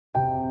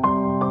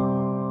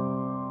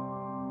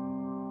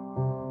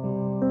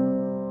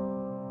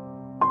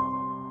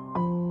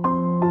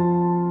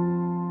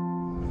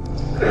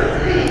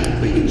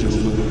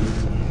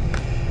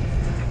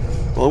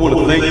Well, I want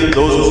to thank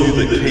those of you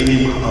that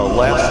came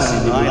last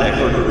Sunday night. I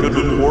heard a good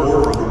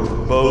report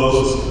from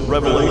Bo's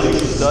Revelation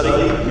study.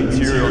 Meets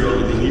here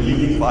in the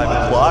evening,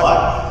 5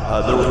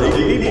 o'clock. There were 8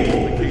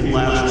 people that came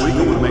last week.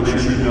 I want to make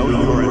sure you know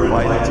you are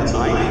invited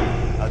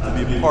tonight to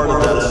be a part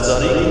of that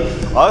study.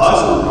 I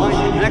also want to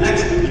remind you,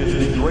 next week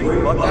is the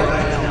Great Buckeye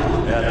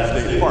Challenge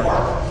at State Park.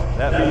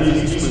 That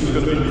means Eastman's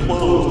going to be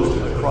closed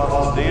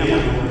across the dam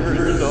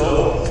here.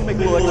 So let's make a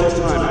little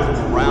extra time to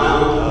come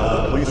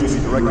around. Police will be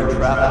directing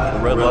traffic to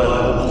the red light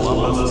of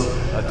Columbus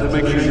to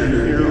make sure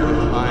you're here on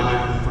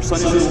time for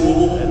Sunday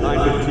school at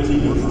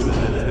 9:15, worship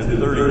at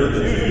 10:30 as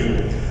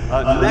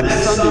usual. Next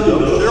Sunday,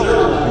 though,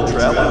 Cheryl will be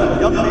traveling. A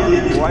young man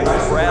named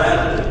Bryce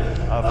Bradley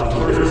from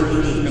First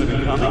Christian is going to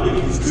be coming.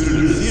 He's a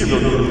student at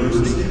Cedarville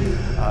University.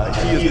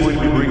 He is going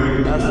to be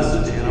bringing a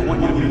message, and I want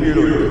you to be here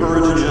to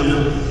encourage him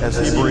as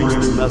he brings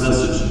the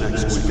message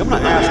next week. I'm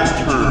going to ask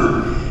you to turn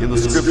in the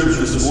scriptures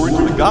this morning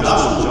to the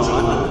Gospel of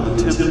John,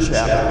 the 10th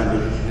chapter,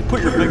 and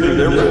put your finger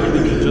there with me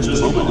in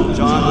just a moment in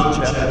John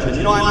chapter 10.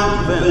 You know,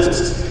 I'm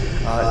convinced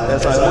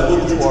as I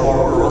look into our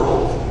world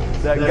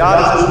that God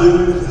is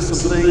doing some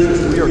things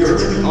that we are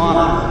truly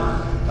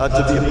honored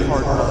to be a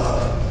part of.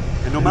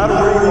 And no matter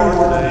where you are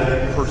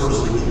today,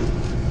 personally,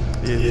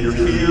 if you're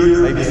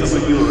here, maybe some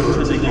of you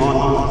are attending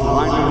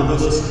online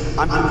with us,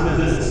 I'm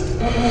convinced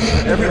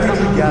that every time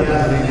we gather in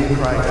the name of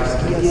Christ,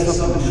 He has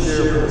something to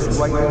share with us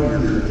right here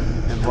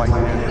and right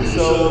now.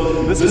 So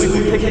this week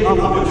we're kicking off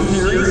a new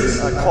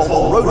series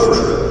called Road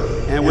Trip.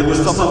 And with the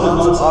summer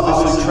months,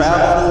 obviously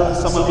travel,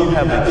 some of you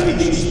have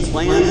vacations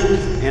planned,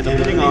 and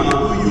depending on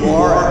who you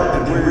are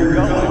and where you're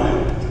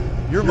going,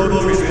 your mode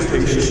of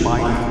transportation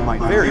might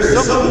vary.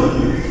 Some of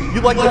you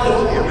like to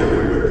fly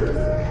everywhere.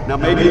 Now,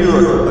 maybe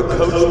you're a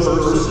coach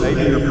person,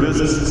 maybe you're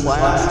business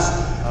class.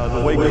 The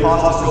way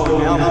cost is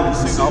going down,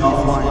 pretty soon I'll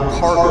be flying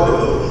cargo.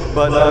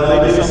 But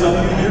maybe some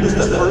of you, you're just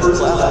that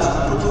first class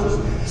person.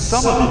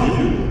 Some of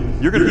you,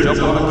 you're going to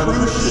jump on a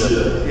cruise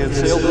ship and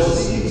sail the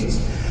seas.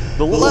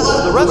 The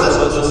rest of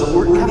us,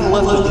 we're kind of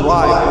left to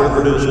drive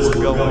wherever it is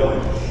we're going.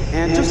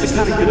 And just to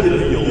kind of get a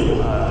feel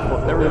for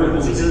everyone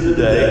who's here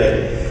today,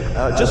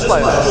 just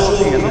by a show of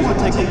hands, I want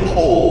to take a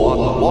poll on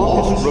the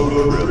longest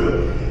road trip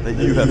that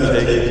you have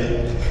taken.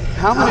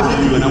 How many of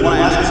you, and I want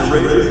to ask you to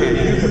raise your hand,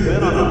 you have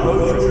been on a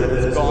road trip that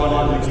has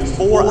gone at least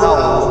 4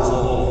 hours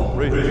long?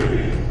 Raise your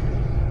hand.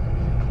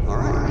 All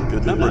right,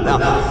 good number. Now,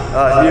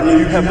 if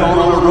you have gone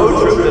on a road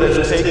trip that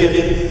has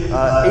taken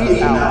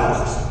 8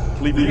 hours,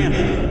 leave your hand up.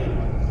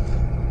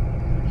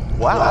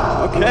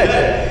 Wow, okay.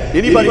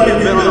 Anybody here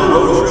been on a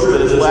road trip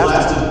that has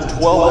lasted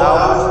 12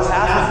 hours,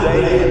 half a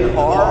day in the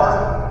car?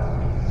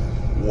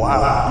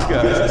 Wow, you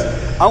guys.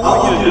 I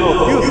want you to know,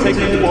 if you have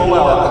taken a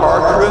 12-hour car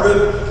trip,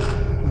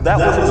 that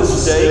was a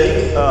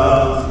mistake.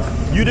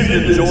 You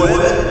didn't enjoy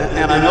it,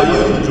 and I know you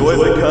didn't enjoy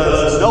it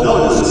because no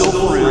one is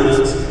still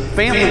friends.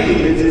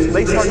 Family,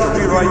 they start to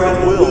rewrite the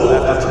will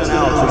after 10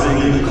 hours of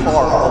being in the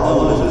car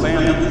alone as a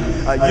family.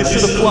 You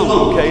should have flown,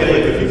 okay?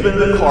 If you've been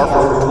in the car for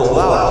over 12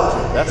 hours,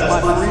 that's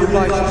my free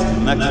advice to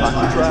you next time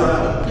you travel.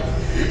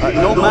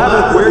 No matter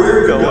where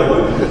you're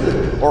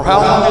going or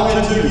how long it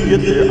took you to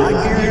get there, I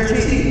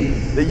guarantee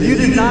that you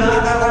did not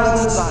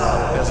travel in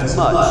style as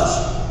much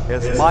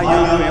as my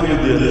young family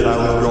did as I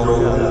was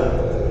growing up.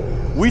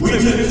 We took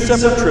 2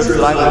 separate trips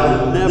that I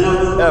would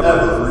never,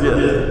 ever forget.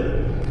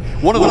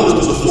 One of them was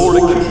to the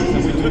Florida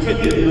Keys, and we took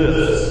it in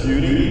this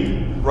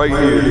beauty right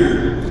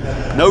here.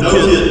 No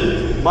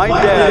kidding. My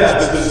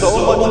dad spent so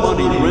much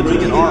money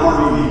renting an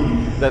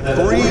RV that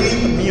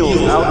 3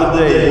 meals out of the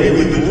day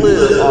we would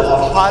live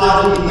off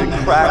potted meat and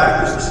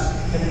crackers.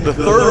 The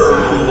third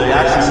meal they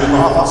actually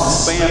went off of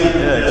Spam and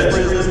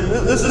eggs.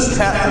 This is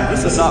cat food.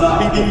 This is not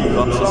people food.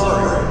 I'm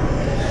sorry.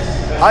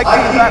 I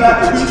came back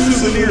with 2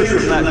 souvenirs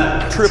from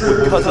that trip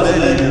with Cousin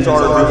Eddie in his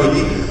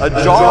RV, a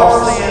jar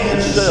of sand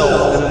and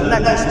shells, and a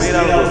necklace made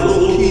out of those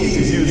little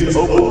keys you used to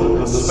open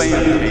the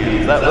Spam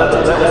cans. That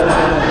was my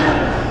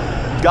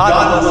God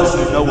bless us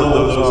to know what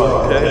those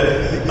are, okay?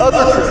 The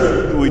other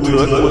trip we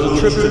took was a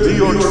trip to New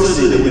York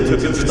City that we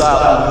took in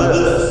style of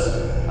this,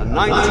 a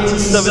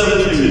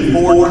 1972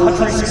 Ford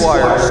Country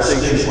Squire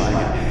station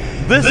wagon.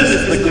 This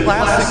is the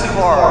classic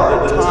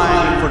car that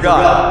time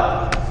forgot.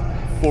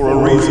 For a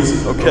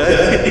reason,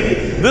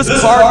 okay? This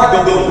car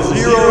could go from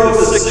 0 to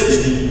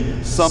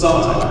 60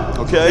 sometime,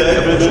 okay?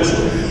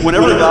 Eventually.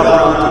 Whenever it got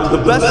around to it.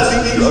 The best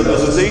feature of the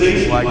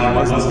station wagon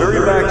was the very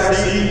back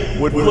seat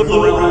would flip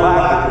around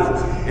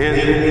backwards.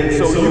 And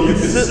so you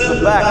could sit in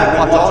the back and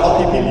watch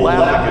all the people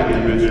laughing at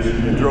you as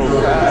you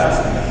drove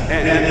past.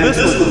 And this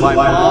was my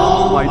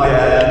mom, my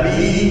dad,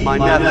 me, my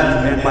nephew,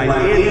 and my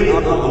aunt and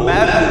uncle.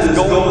 Imagine us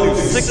going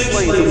through 6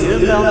 lanes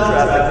of inbound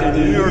traffic in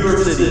New York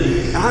City.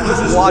 And I'm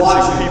just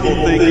watching people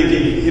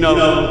thinking, you know,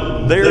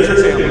 there's a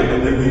family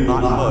that they will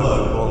not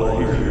bug while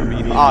they're here. I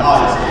mean,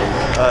 obviously.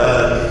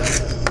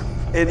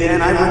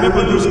 And I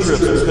remember those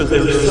trips because they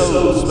were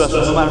so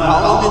special. No matter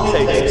how long it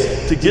takes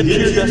to get to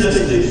your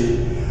destination,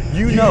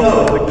 you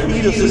know the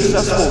key to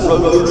successful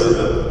road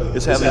trip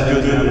is having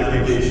good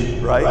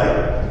navigation,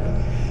 right?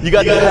 You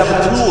got to have a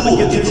tool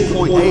to get you from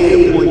point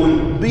A to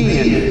point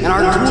B, and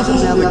our tools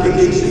of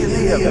navigation,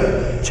 they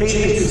have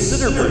changed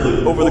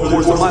considerably over the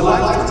course of my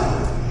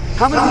lifetime.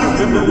 How many of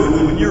you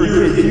remember when you were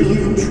a kid,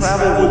 you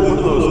traveled with one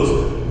of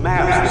those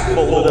maps that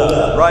folded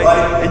up, right?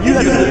 And you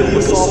had to be able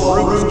to solve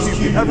Rubik's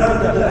Cube. You never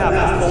put that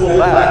map to fold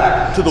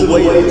back to the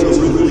way it was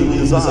originally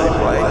designed,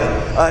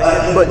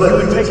 right? But you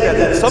would take that,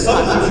 and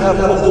sometimes you would have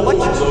a whole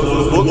collection of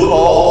those, a book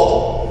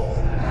called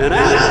an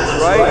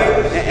atlas,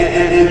 right?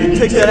 And you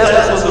take that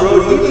atlas on the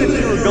road, even if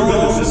you were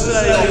going to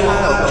Cincinnati,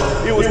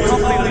 Ohio, it was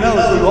comforting to know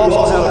that you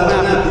also have a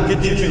map that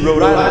could get you to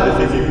Rhode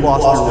Island if you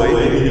lost your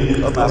way, you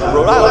need a map of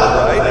Rhode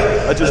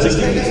Island, right? Just in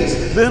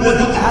case. Then with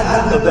the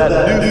advent of that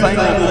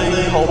newfangled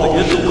thing called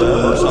the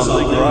interweb or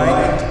something,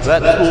 right?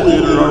 That tool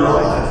entered our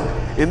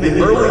life. In the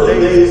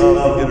early days of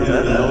the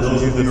internet, and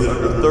those of you that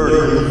are under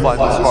 30 who find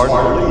this hard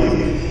to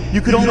believe, you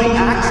could only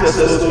access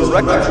those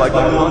directories by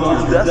going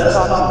onto your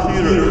desktop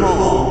computer at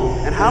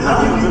home. And how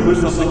many of you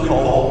remember something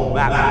called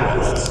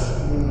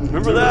MapQuest?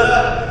 Remember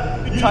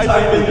that? You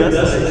type in your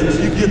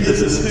destination, you get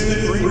this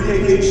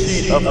 2-3-page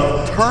sheet of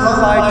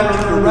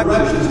turn-by-turn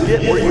directions to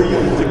get where you're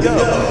going to go.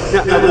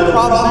 Now the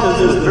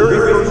problem is, the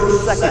very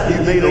first second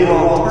you made a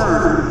wrong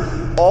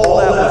turn, all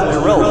that was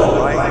irrelevant,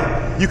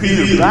 right? You could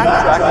either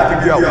backtrack and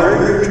figure out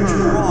where you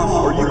turned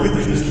wrong, or you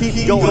could just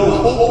keep going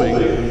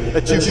hoping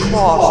that you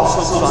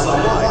crossed some sign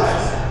of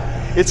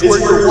life. It's where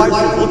your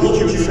wife would look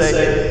at you and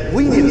say,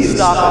 we need to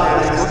stop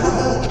and ask for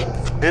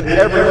help. And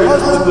every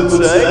husband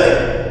would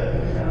say,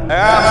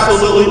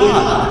 absolutely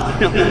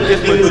not. If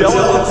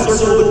Magellan had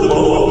circled the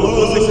globe,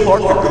 Lewis and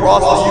Clark could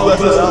cross the U.S.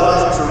 without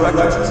asking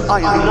directions, I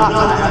am not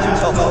going to ask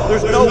for help.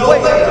 There's no way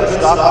I'm going to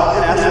stop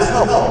and ask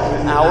for help.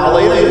 An hour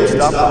later, you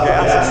stop for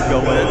gas and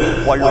you go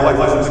in. While your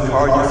wife is in the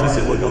car, you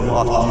say, look, I'm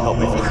lost. Can you help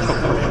me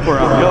where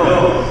I'm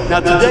going? Now,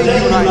 today,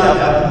 you and I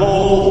have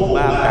multiple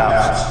map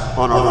apps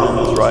on our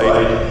phones,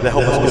 right, that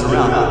help us get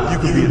around. You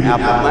could be an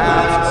Apple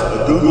Maps,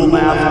 a Google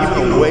Maps,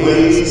 even a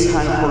Waze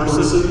kind of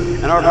person,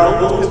 and our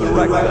phones can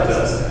direct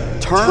us.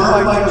 Turn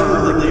by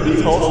turn, they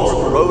even tell us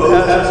where the road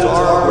hazards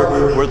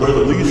are, where the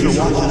police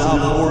are watching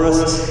out for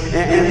us.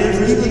 And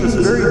there's even this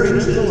very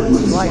gentle and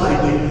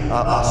slightly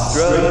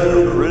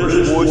Australian or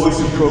British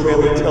voice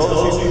program that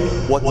tells you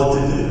what to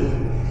do.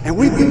 And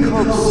we've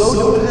become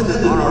so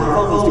dependent on our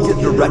phones to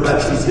get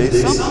directions these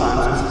days.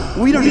 Sometimes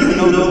we don't even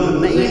know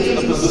the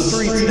names of the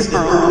streets in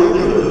our own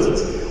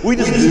neighborhoods. We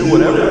just do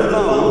whatever the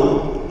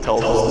phone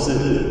tells us to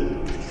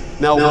do.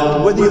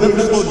 Now, whether you've ever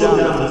slowed down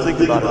enough to think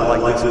about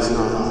it like this or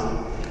not,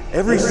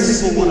 every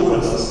single one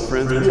of us,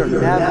 friends, we are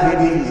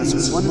navigating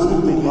this one and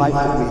only life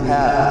that we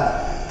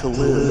have to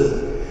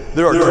live.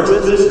 There are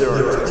twists, there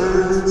are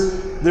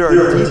turns, there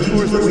are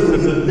detours that we could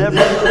have never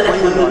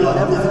planned on,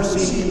 never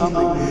foreseen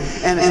coming.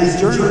 And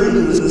as we journey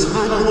into this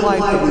kind of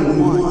life that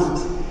we want,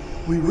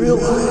 we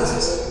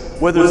realize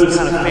whether it's the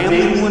kind of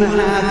family we want to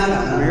have, the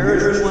kind of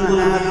marriage we want to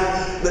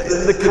have,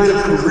 the kind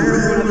of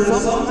career we want to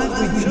have,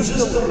 sometimes we just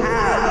don't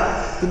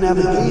have the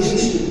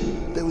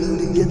navigation that we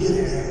need to get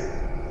there.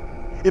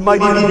 It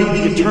might even be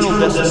the eternal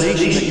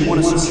destination that you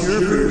want to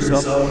secure for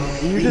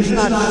yourself, and you're just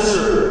not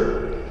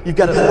sure. You've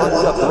got it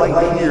locked up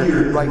right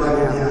here, right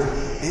now.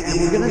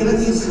 And we're going to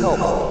need some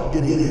help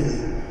getting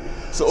there.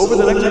 So over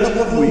the next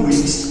couple of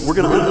weeks, we're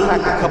going to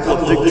unpack a couple of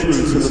big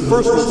truths. And the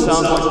first one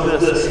sounds like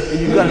this, and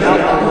you've got an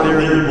outline there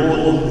in your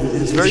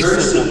bulletin. It's very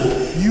simple.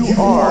 You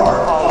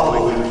are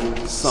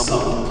following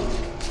someone.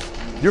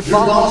 You're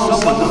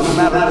following someone no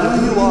matter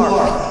who you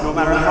are, no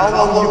matter how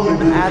long you've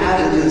been at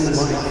it in this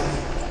life.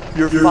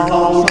 You're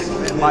following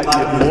something. It might be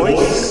a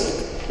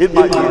voice, it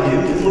might be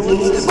an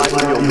influence, it might be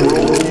a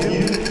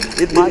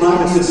worldview, it might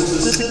be a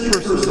specific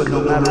person, but no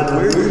matter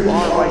where you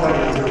are right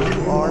now,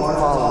 you are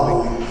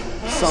following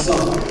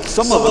someone.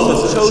 Some of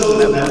us have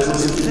chosen that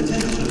person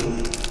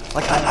intentionally.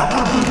 Like, I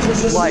want to be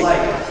just like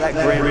that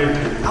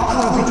grandparent. I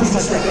want to be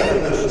just like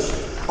that coach.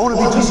 I want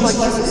to be just like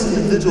this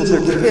individual,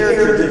 their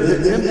character,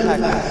 their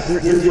impact, their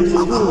influence.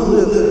 I want to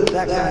live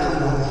that kind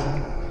of life.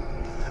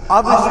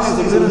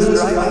 Obviously, as a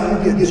minister, I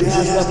can get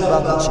jazzed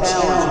up about the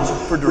challenge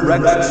for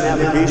direction and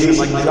navigation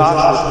like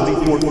Joshua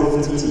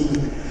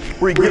 24:15,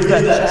 where he gives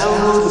that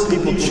challenge to the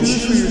people.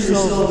 Choose for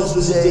yourselves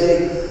this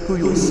day who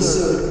you'll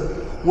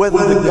serve,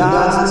 whether the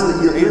gods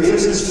that your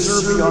ancestors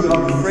served beyond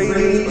the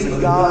Euphrates or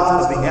the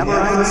gods of the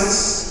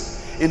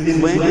Amorites in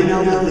whose land you're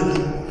now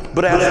living.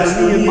 But as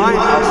for me and my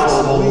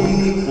household,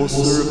 we will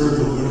serve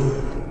the Lord.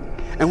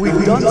 And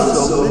we've done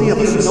so, many of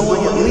us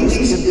knowing at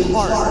least in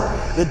part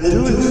that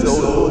doing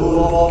so will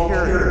involve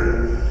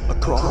carrying a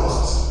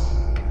cross.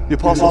 The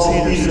Apostle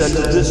Peter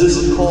said that this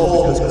you were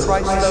called because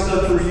Christ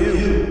suffered for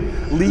you,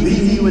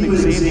 leaving you an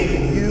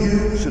example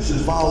you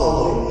should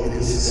follow in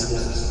his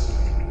steps.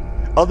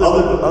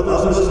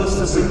 Others of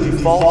us simply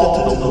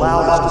defaulted to the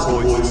loudest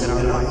voice in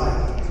our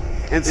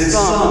life. And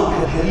some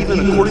have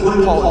even, according to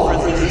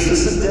Paul, friends, this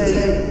is the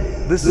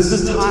day, this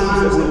is the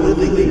time that we're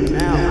living in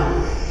now.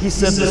 He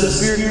said the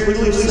Spirit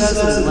clearly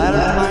says in latter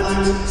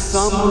times,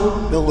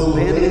 some will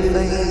abandon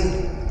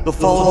faith. They'll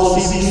follow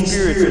deceiving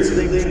spirits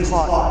and things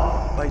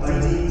taught by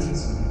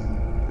demons.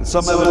 And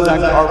some have in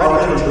fact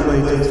already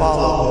turned away to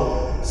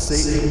follow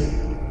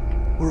Satan.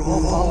 We're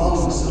all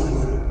followers of the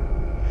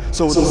Lord.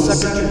 So the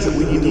second truth that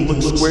we need to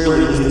look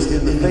squarely in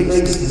the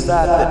face is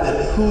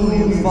that who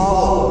you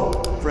follow,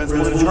 friends,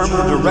 will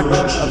determine the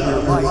direction of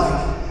your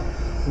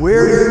life.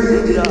 Where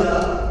you end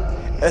up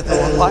at the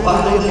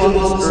final day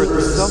upon this earth,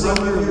 the sum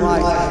of your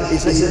life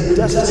is a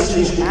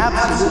destination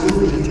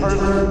absolutely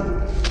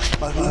determined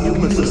by who you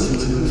listen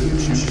to and who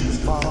you choose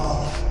to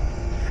follow.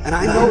 And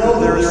I know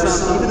that there are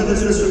some, even in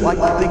this room, that like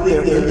to think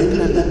they're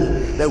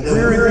independent, that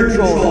we're in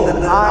control, that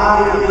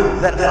I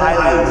am that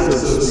island,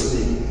 so to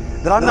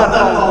speak. That I'm not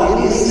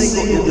following any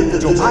single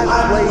individual.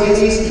 I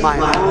blaze my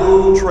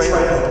own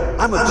trail.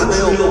 I'm a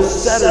trail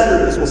setter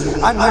in this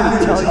world. I'm here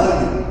to tell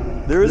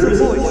you, there is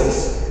a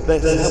voice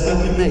that's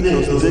helping you make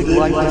those big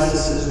life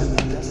decisions and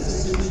the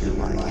destinations of your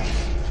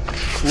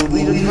life will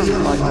be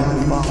determined by who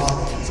you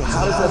follow. So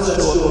how does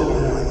that show up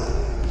in your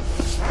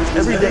life?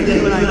 Every day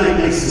you and I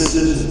make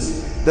decisions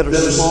that are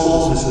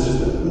small decisions.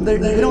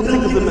 We don't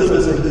think of them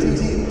as a big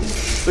deal.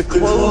 The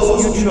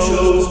clothes you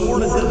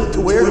chose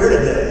to wear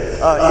today,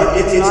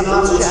 it's not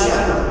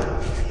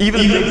earth-shattering. Even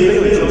if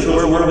David chose to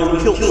wear one of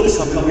his kilts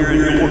to come in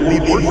here and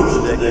lead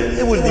worship today,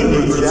 it wouldn't be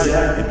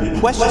earth-shattering. It'd be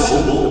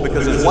questionable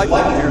because his wife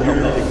would hear him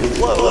take his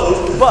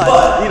clothes.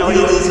 But,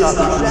 it's not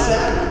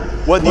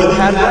earth-shattering. Whether you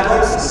had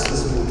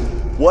breakfast,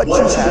 what you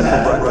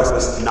had for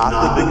breakfast, not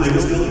the big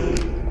deal.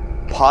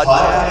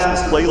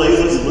 Podcasts,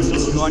 playlists you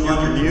listen to on your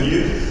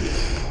commute,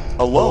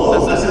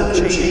 alone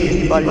doesn't change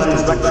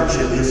anybody's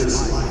direction in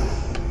this life.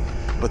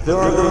 But there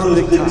are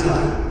those big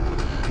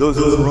times, those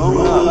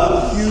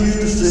grown-up, huge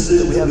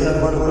decisions that we have in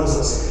front of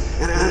us.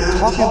 And I'm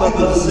talking about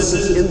the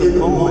decisions in the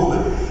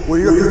moment where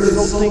you're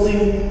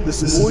consulting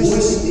this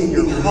voice in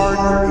your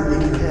heart or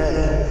in your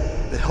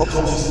head that helps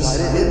you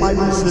decide. It might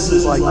be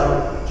decisions like,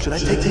 should I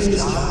take this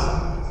job?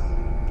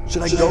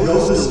 Should I go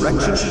this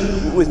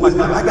direction with my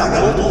family? I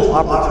got multiple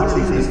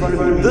opportunities in front of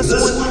me. This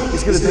one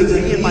is going to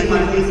take me and my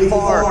family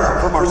far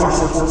from our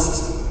support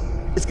system.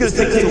 It's going to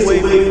take us away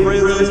from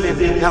friends and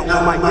family. Now,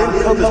 my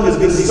income is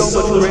going to be so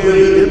much greater,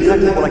 the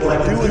impact of what I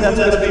can do, and that's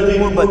going to be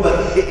more,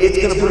 but it's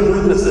going to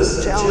bring with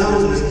us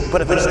challenges.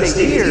 But if I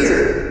stay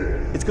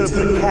here, it's going to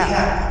put a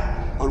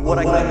cap on what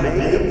I can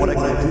make and what I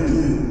can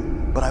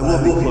do. But I will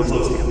be close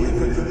to family and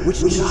friends. Which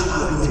job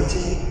do I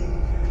take?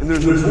 And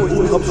there's a voice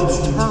that helps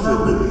us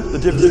determine the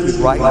difference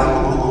between right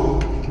and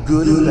wrong,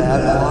 good and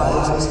bad,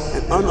 wise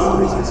and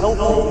unwise,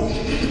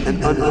 healthy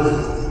and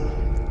unhealthy.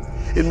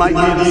 It might be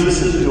a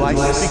decision. Do I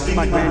speak to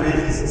my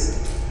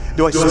grandkids?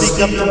 Do I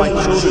speak up to my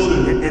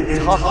children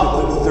and talk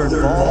about what they're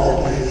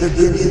involved in? They're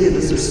getting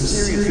into some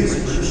serious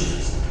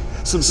relationships.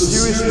 Some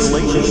serious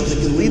relationships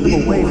that can lead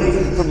them away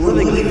from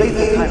living a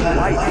faithful kind of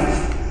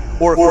life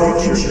or a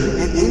future.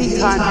 And any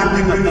time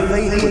you bring up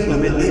faith with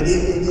them, it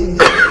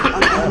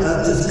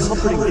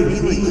discomforting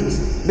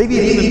feelings. Maybe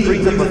it even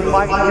brings up a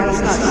fight. You're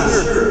just not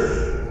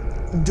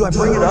sure. Do I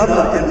bring it up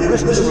and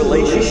risk the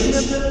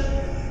relationship?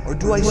 Or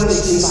do I stay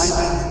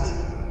silent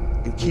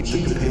and keep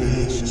the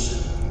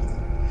companionship?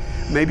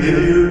 Maybe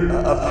you're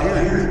a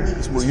parent.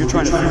 It's where you're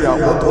trying to figure out,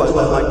 what do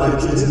I let my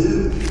kids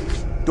do?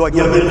 Do I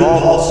get them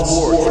involved in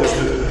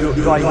sports?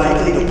 Do I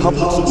take them to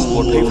public school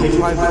or pay for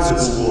private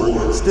school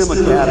or STEM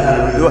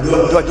academy? Do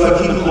I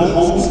keep them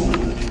homeschooled?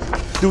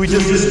 Do we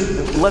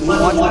just let them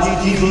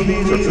watch PG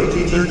movies or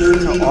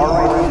PG-13 or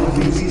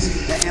R-rated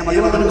movies? Am I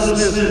going to let them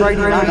spend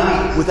Friday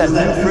night with that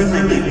new friend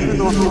they made, even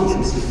though I'm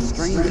getting some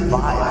strange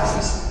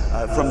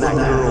vibes from that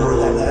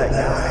girl or that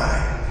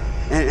guy?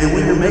 And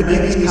when you're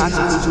making these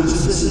consequential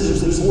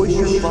decisions, there's a voice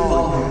you're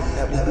following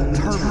that will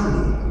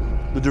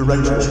determine the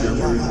direction of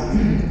your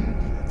life.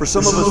 For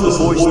some of us,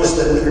 the voice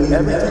that we hear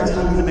every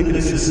time we make a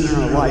decision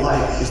in our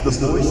life is the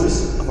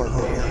voice of our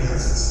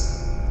parents.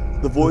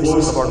 The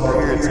voices of our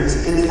parents.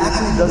 And it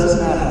actually doesn't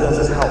matter,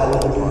 does it, how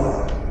old you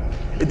are.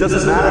 It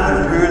doesn't matter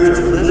if your parents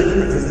are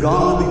living or if you've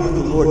gone to be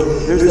with the Lord.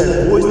 There's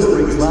that voice that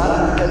rings loud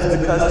in our heads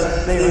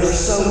because they are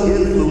so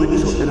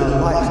influential in our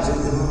lives.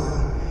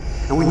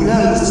 And when you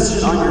have a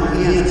decision on your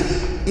hands,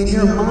 in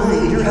your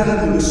mind, you're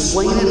having to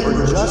explain it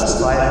or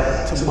justify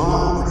it to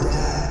mom or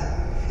dad.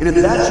 And if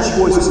that's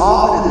your voice,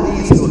 often it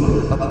leads to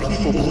a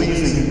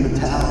people-pleasing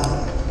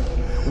mentality.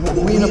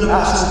 We end up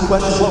asking the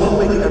question, what will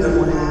make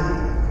everyone happy?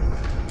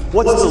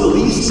 What's the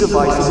least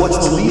divisive, what's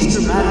the least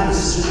dramatic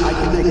decision I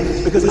can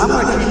make? Because I'm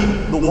going to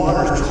keep the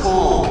waters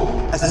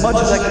calm as much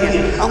as I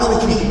can. I'm going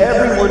to keep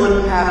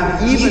everyone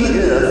happy, even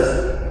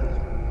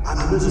if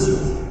I'm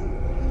miserable.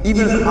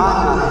 Even if I'm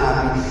not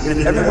happy. And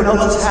if everyone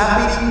else is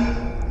happy,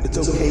 it's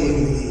okay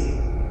with me.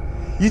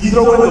 You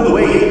throw in the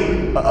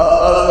weight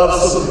of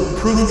some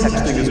proof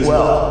texting as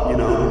well,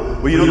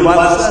 Well, the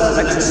Bible says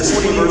in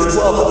Exodus 20, verse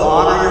 12,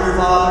 honor your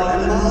father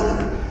and mother.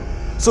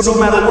 So no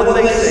matter what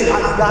they say,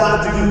 I've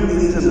got to do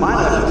things in my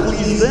life to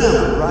please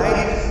them,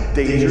 right?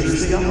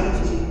 Dangerous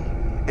theology.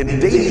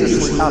 And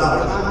dangerously out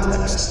of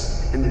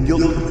context and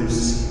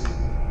guilt-producing.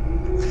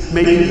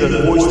 Maybe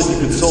the voice that you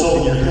consult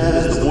in your head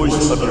is the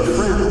voice of your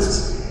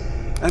friends.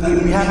 I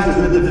mean, we have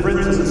to admit that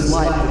friends in this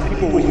life, the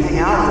people we hang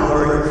out with,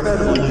 are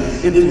incredibly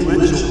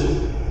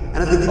influential.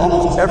 think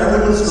almost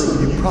everyone in this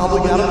room, you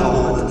probably got a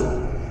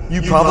moment.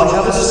 You probably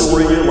have a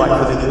story in your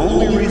life where the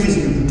only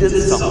reason you did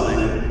something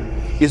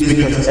is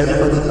because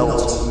everybody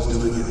else was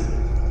doing it.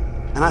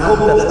 And I hope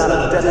that's not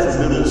a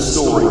detrimental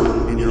story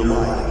in your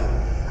life.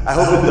 I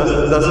hope it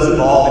doesn't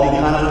involve any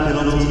kind of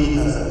penalty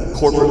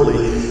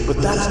corporately, but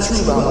that's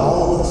true about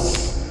all of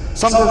us.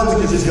 Sometimes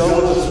we just go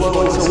with the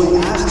flow, and so we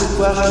ask the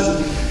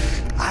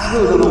question, I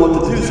really don't know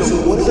what to do,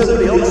 so what is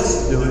everybody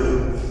else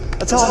doing?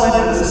 That's all I do.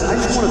 I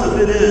just want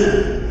to fit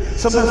in.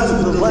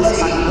 Sometimes the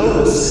less I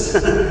notice,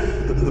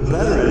 the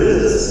better it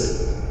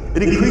is.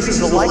 It increases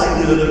the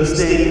likelihood of me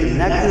staying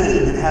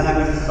connected and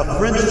having a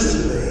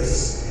friendship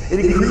base. It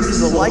increases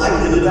the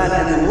likelihood of that,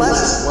 and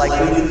less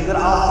likely that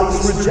I'll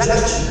face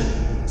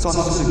rejection. So I'm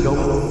just going to go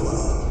with the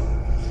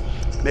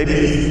flow. Maybe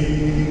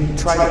you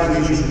tried to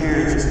please your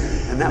parents,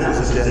 and that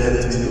was a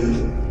dead end to you.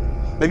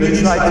 Maybe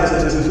you tried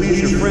to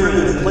please your friend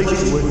in a place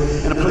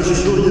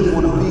you really didn't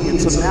want to be,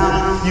 and so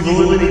now you've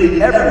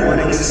eliminated everyone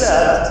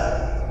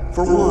except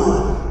for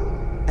one.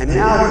 And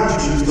now you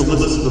choose to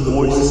listen to the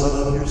voice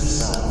of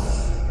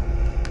yourself.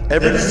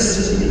 Every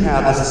decision you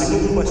have, a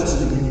single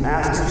question that you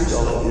ask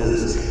yourself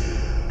is,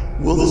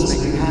 will this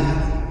make me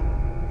happy?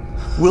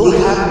 Will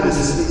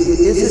happiness,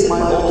 is it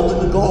my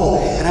ultimate goal?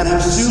 And I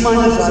pursue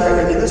my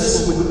desire in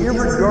this one,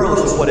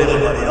 irregardless of what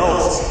everybody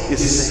else is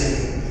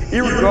saying,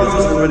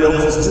 irregardless of what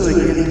everybody else is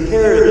doing,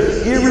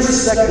 imperative,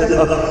 irrespective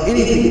of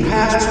anything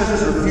past,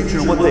 present, or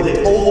future, what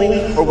they've told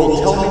me, or will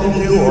tell me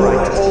to do, or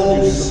I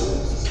told you so.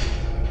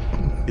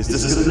 Is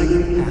this going to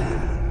make me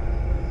happy?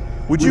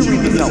 Would you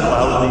read this out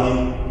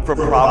loud from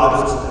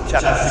Proverbs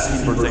chapter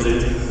 16, verse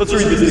 8? Let's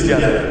read this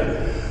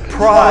together.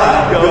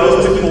 Pride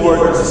goes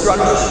before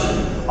destruction,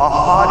 a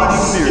haughty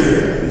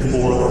spirit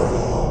before a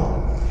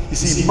fall. You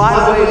see,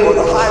 my way or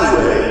the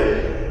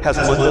highway has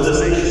one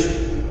destination,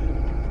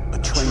 a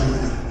train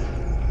wreck.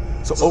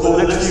 So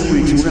over the next few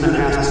weeks, we're going to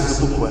ask a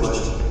simple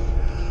question.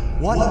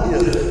 What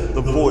if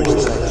the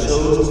voice that I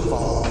chose to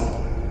follow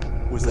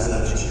was that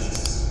of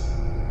Jesus?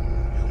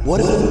 What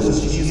if it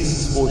was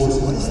Jesus' voice?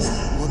 What does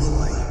that look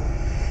like?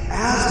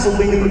 As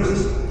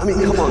believers, I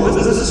mean, come on,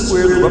 this is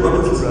where the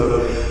rubber meets the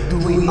road. Do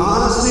we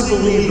honestly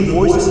believe the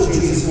voice of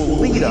Jesus will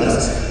lead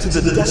us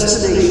to the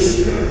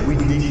destination we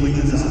deeply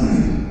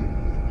desire?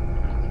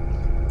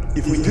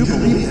 If we do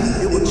believe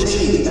that, it will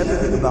change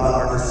everything about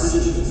our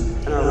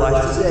decisions and our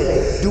lives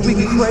today. Do we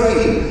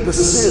crave the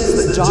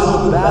sense that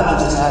John the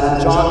Baptist had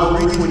in John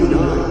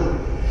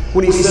 3:29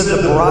 when he said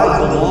the bride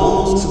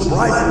belongs to the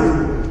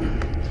bridegroom?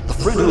 A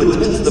friend who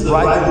attends the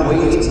bridegroom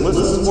waits and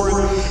listens for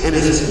him and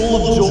is full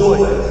of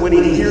joy when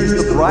he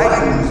hears the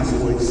bridegroom's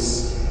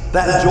voice.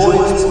 That joy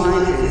is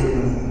mine,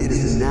 and it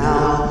is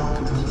now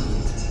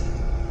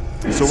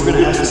complete. So we're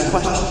going to ask this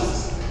question.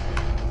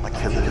 Like,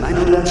 can I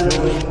know that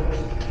joy?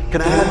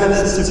 Can I have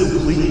that sense of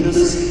completeness?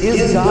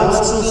 Is God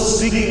still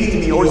speaking to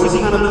me, or is he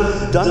kind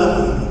of done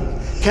with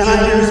me? Can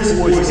I hear his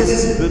voice?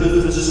 Is it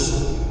beneficial?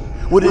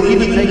 Would it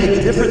even make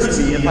a difference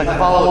to me if I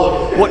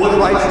followed what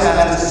Christ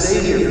has to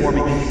say here for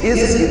me?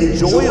 Is it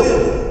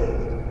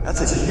enjoyable?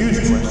 That's a huge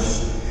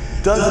question.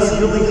 Does he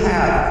really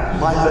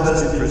have my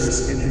best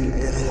interest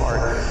at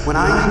heart? When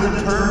I need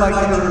to turn by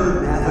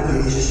turn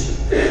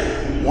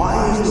navigation,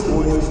 why is the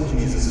voice of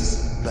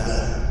Jesus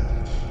better?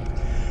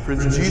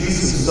 Friends,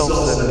 Jesus himself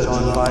said in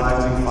John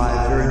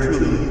 5:25, very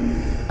truly,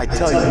 I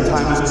tell you, the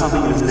time is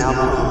coming and is now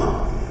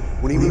come,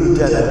 when even the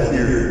dead will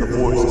hear the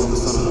voice of the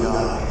Son of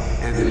God,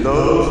 and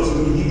those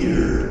who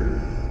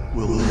hear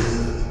will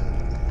live.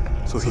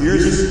 So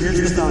here's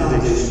the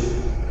foundation.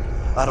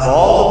 Out of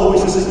all the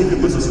voices that you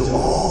can listen to,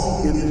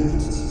 all the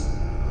influences,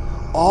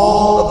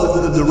 all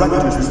of the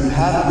directors that you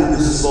have at your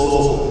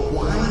disposal,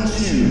 why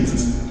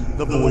choose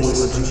the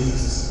voice of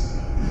Jesus?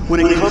 When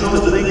it comes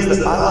to things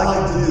that I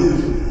like to do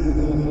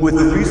with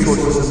the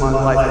resources in my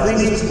life,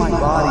 things with my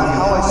body,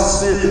 how I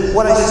spend,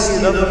 what I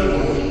stand up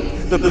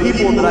for, the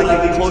people that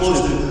I get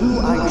close to, who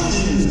I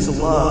choose to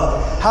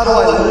love, how do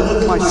I live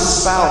with my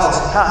spouse,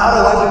 how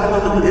do I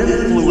become an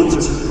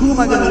influencer, who am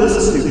I going to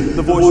listen to?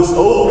 The voice of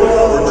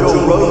Oprah or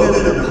Joe Rogan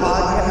in their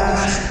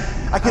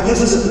podcast? I could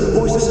listen to the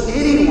voice of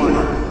anyone.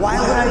 Why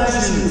would I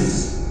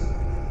choose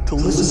to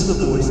listen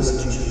to the voice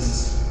of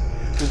Jesus?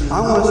 Because I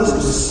want us to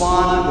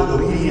respond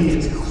with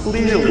obedience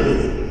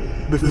clearly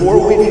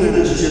before we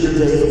finish here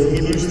today from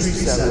Hebrews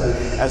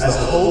 3:7, as the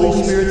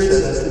Holy Spirit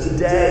says,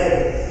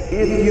 today,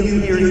 if you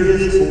hear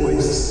his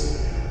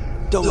voice,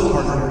 don't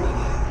harden your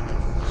heart.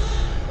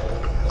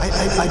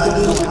 I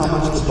don't know how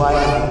much the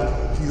Bible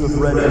you have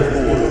read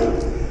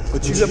before,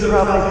 but you have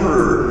probably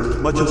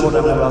heard much of what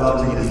I'm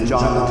about to read in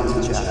John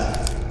 10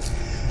 chapter.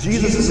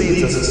 Jesus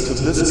leads us to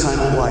this kind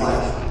of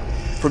life.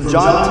 From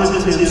John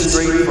 10:10,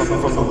 straight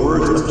from the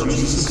words of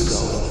Jesus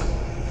himself.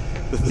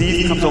 The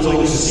thief comes only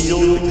to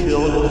steal, to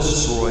kill, and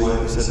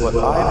destroy. He said,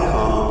 but I have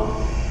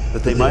come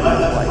that they might have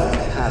life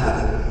and have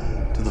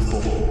it to the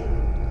full.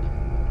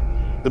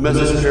 The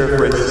Message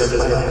paraphrase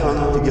says, I have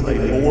come to give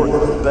a more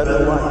and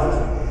better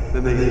life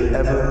than they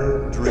had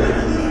ever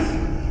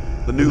dreamed.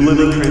 The New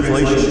Living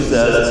Translation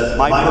says,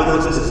 my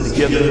purpose is to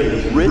give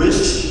a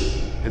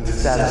rich and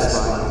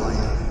satisfying life.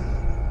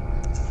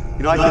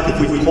 You know, I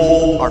think if we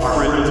polled our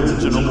friends in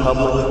the general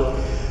public,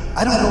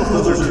 I don't know if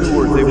those are two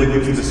words they would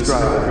use to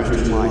describe a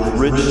Christian life,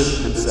 rich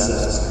and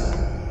satisfying.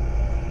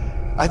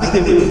 I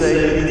think they would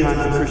say many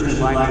times the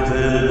Christian life to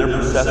them and their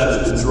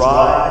perception is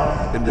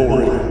dry and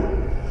boring,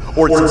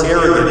 or it's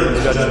arrogant and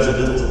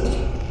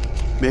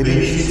judgmental. Maybe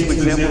you see some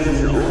examples in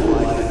your own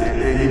life,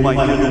 and you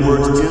might hear the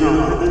words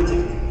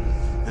inauthentic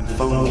and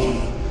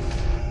phony.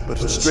 But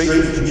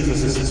straight from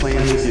Jesus'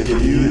 plan to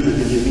give you and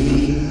give me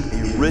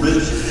a rich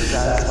and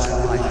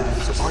satisfying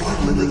life. So are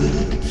you living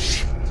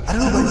it? I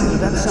don't know about you,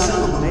 but that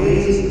sounds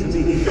amazing to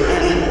me.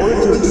 And in order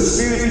to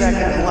experience that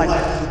kind of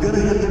life, you're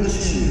going to have to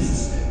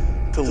choose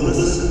to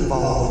listen and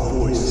follow the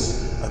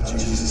voice of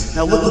Jesus.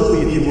 Now look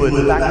with me, if you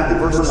would, back to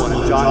verse 1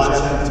 in John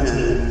chapter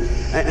 10.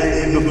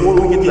 And before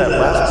we get to that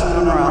last point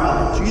on our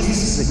outline, Jesus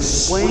is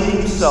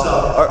explaining himself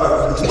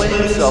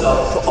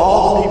to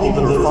all the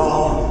people that are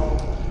following him.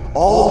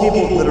 All the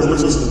people that are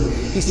listening.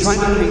 He's trying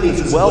to paint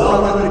this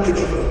well-rounded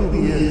picture of who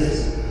he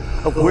is,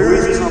 of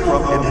where he's come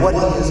from, and what he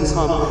has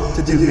come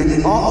to do. And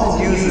he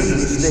often uses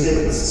these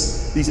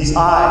statements, these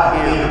I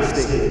am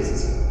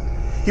statements.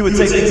 He would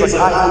say things like,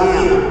 I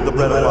am the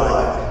bread of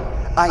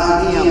life. I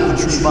am the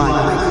true vine.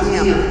 I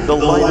am the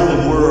light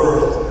of the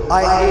world.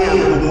 I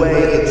am the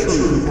way, the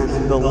truth,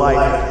 and the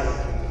life.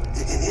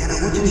 And I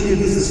want you to hear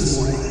this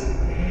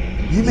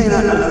morning. You may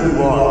not know who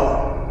you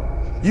are.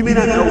 You may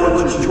not know what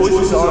your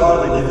choices are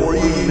that lay before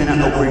you. You may not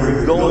know where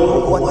you're going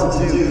or what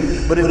to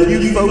do. But if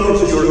you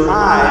focus your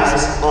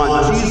eyes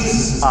on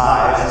Jesus'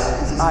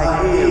 eyes, his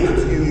I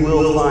am, you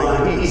will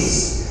find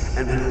peace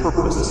and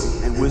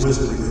purpose and wisdom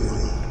for your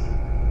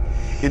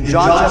life. In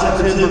John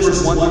chapter 10,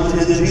 verses 1 through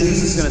 10,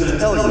 Jesus is going to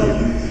tell you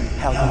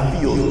how he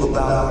feels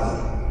about you.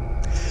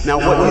 Now,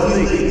 what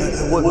you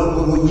think, when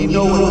you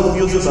know what he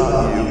feels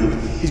about you,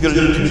 he's going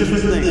to do two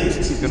different things.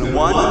 He's going to,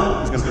 one,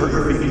 he's going to hurt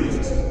your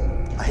feelings.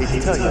 I hate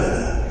to tell you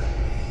that.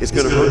 It's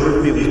going to hurt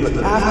your feelings,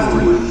 but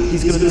afterward,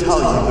 he's going to tell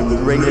you the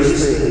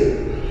greatest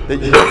thing that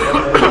you have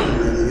ever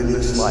heard in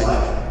this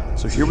life.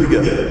 So here we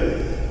go.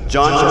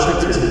 John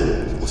chapter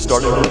 10. We'll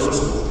start at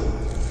verse 1.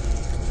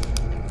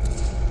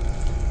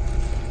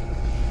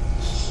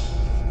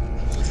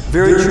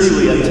 Very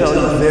truly, I tell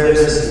you,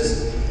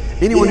 Pharisees,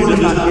 anyone who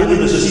does not enter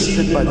the sheep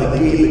pen by the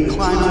gate, but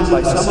climbs in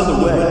by some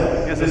other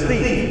way, is a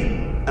thief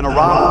and a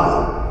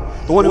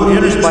robber. The one who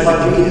enters by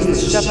the gate is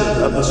the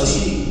shepherd of the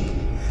sheep.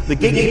 The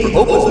gatekeeper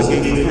opens the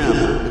gate for him,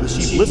 and the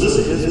sheep listens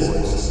to his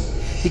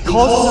voice. He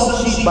calls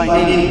his own sheep by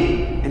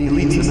name, and he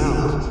leads them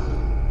out.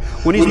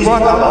 When he's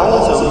brought out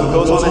all his own, he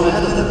goes on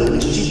ahead of them,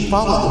 and the sheep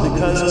follow him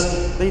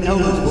because they know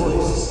his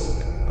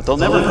voice. But they'll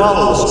never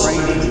follow a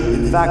stranger.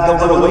 In fact,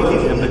 they'll run away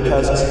from him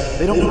because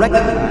they don't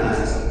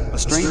recognize a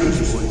stranger's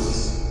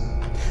voice.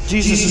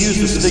 Jesus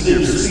used this figure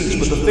of speech,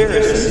 but the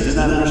Pharisees did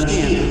not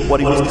understand what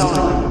he was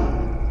telling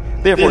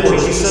them. Therefore,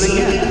 Jesus said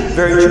again,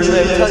 very truly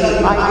I tell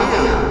you, I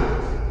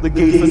am the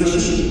gate for the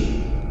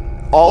sheep.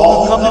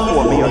 All who come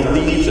before me are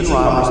thieves and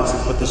robbers,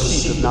 but the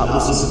sheep have not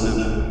listened to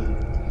them.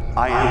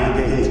 I am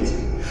the gate.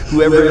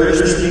 Whoever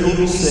enters through me will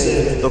be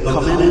saved. They'll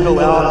come in and go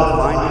out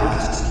and find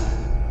pasture.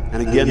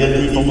 And again, the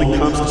thief only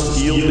comes to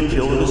steal, to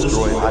kill, and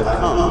destroy. I've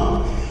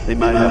come, they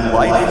might have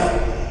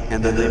life,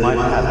 and that they might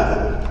have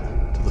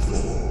it to the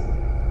full.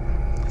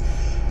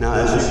 Now,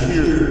 as you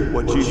hear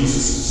what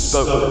Jesus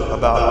spoke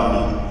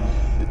about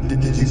you,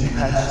 did you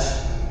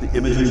catch the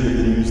imagery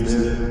that he used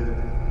there?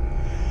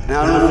 And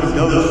I don't know if you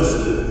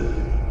noticed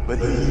it, but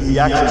he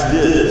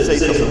actually did say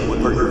something that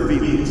would hurt your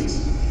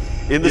feelings.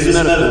 In this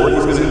metaphor,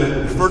 he's going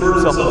to refer to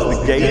himself as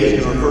the gate.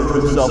 He's going to refer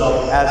to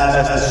himself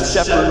as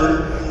the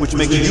shepherd, which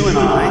makes you and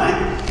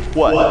I,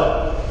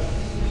 what?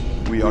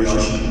 We are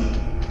sheep.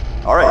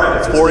 All right,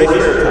 it's 4 a.m.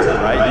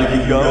 time, right? You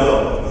can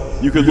go,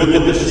 you can look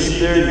at the sheep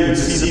there, you can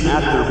see them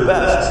at their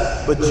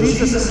best. But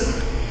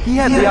Jesus, he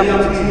had the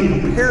opportunity to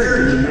compare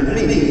you and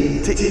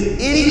me to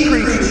any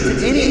creature,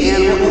 to any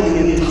animal in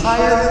the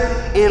entire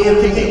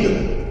animal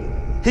kingdom.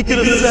 He could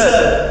have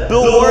said,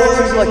 Bill Lawrence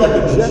is like a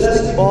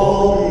majestic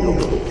bald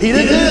eagle. He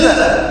didn't do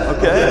that,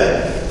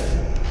 okay?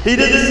 He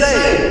didn't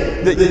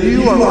say that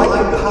you are like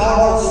a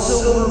powerful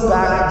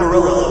silverback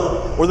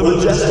gorilla or the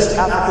majestic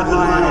African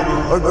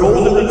lion or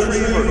golden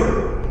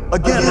retriever.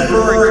 Again,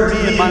 referring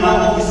to me and my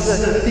mom,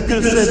 he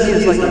could have said he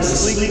is like a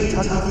sleek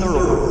Kentucky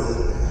thoroughbred.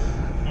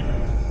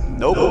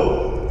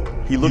 Nope.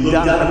 He looked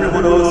down at every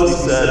one of us and he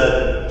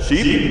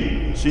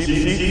said, sheep, sheep,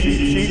 sheep,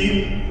 sheep,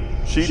 sheep.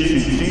 Sheep, sheep,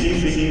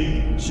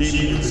 sheep, sheep,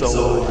 sheep, and so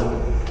on.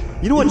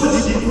 You know what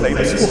sheep are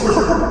famous for?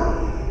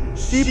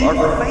 Sheep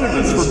are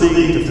famous for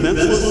being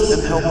defenseless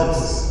and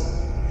helpless.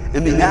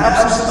 In the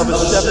absence of a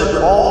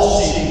shepherd,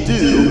 all sheep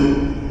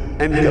do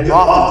and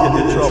often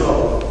get in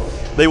trouble.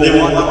 They will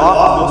wander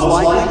off,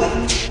 most likely.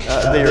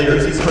 They are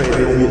easy prey.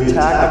 They will be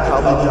attacked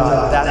and probably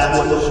die. That's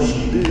what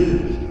sheep do.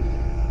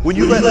 When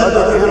you let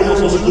other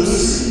animals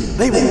loose,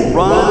 they will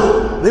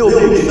run. They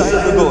will be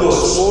excited to go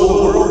explore the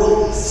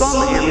world.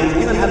 Some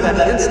animals even have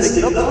that instinct.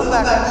 They'll come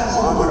back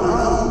home on their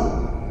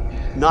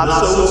own.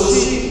 Not so with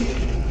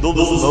sheep. They'll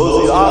just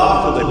mosey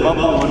off until they bump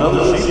into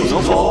another sheep, and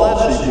they'll follow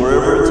that sheep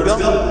wherever it's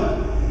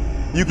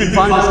going. You can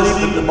find a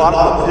sheep at the bottom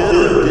of a pit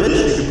or a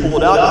ditch. You can pull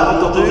it out,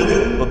 and what they'll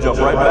do? They'll jump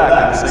right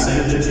back in the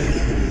same ditch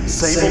again.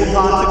 Same old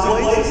toxic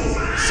places,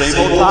 same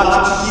old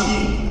toxic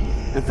sheep.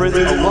 And friends,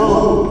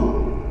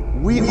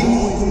 alone, we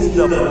always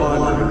end up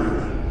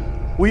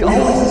wandering. We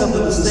always end up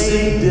in the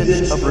same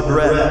ditch of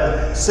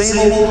regret,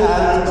 same old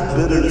patterns of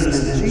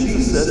bitterness. And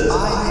Jesus says,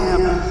 I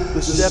am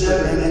the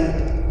shepherd,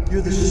 and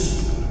you're the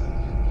sheep.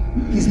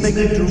 He's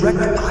making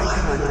direct eye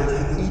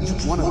contact with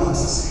each one of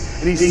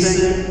us. And he's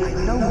saying,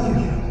 I know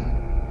you.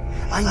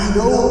 I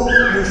know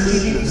your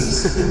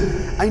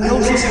sheepness. I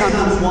know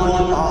sometimes you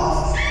wander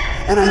off.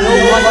 And I know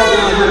right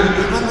now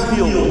you kind of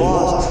feel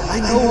lost. I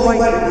know right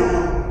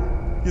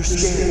now you're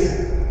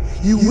scared.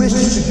 You wish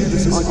you could do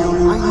this on your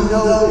own. I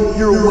know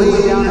you're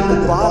way down at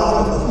the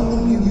bottom of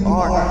who you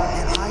are.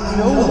 And I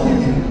know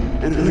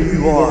you and who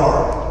you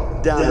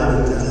are down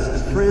in the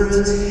depths. And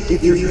friends,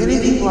 if you're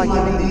anything like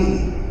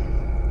me,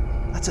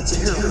 that's a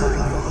terrifying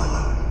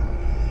thought.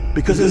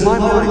 Because in my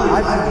mind,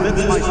 I've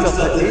convinced myself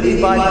that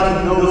anybody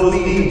who knows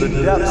me to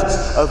the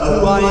depths of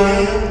who I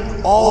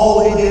am, all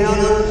the way down,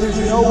 there's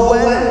no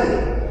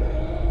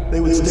way they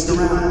would stick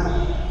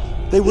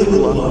around. They wouldn't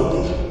love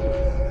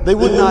me. They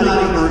would not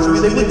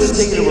encourage me. They wouldn't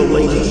stay in a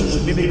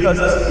relationship with me, because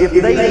if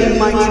they knew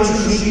my true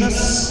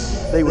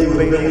sheepness, they would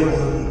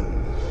bail.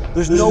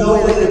 There's no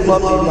way they could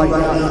love me right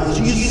now.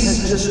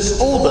 Jesus has just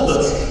told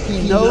us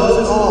He knows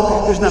it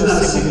all. There's not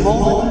a single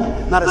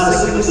moment, not a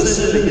single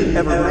decision that He's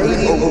ever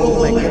made or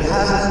will make that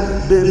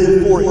hasn't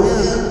been before Him.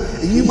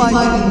 And you might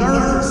be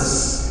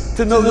nervous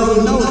to know that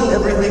He knows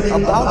everything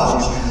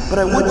about you, but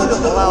I want you to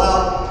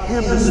allow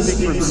Him to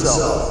speak for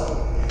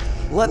Himself.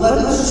 Let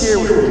Him share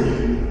with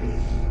you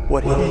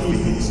what He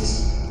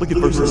feels. Look at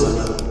verse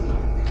 11.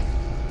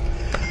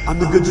 I'm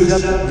the good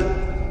shepherd.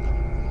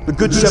 The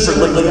good shepherd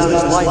lays down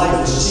his life for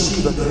the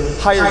sheep.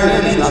 The hired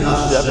hand is not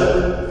the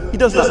shepherd. He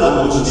does not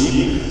own the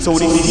sheep. So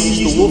when he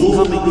sees the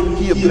wolf coming,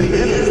 he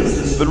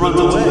abandons the sheep and runs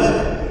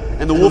away.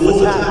 And the wolf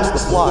attacks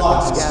the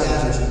flock and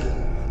scatters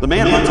it. The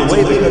man runs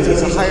away because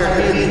he's a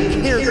hired hand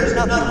and cares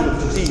nothing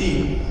for the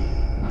sheep.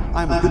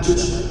 I'm a good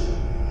shepherd.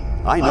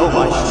 I know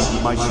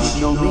my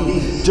sheep know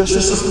me, just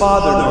as the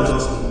Father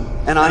knows me.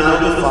 And I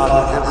know the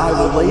Father, and I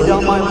will lay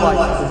down my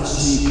life for the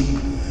sheep.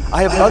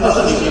 I have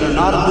other sheep that are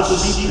not of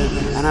this sheep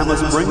pen, and I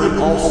must bring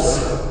them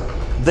also.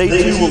 They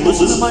too will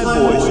listen to my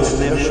voice,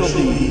 and there shall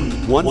be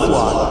one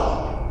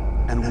flock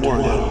and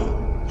one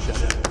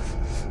shepherd.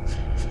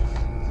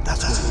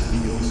 That's what He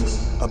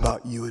feels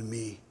about you and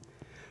me.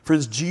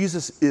 Friends,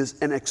 Jesus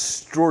is an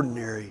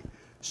extraordinary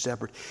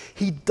shepherd.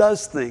 He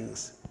does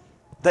things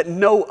that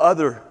no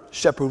other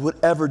shepherd would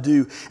ever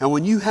do. And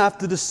when you have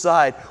to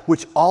decide,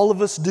 which all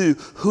of us do,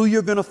 who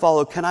you're going to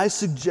follow, can I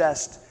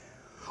suggest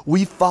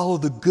we follow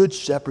the good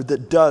shepherd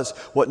that does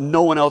what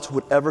no one else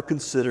would ever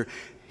consider?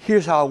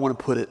 Here's how I want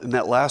to put it in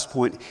that last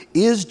point.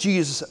 Is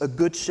Jesus a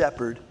good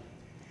shepherd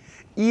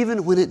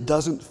even when it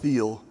doesn't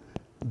feel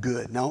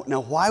good? Now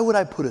why would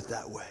I put it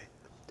that way?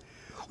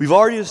 We've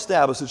already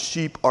established that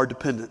sheep are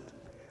dependent.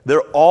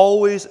 They're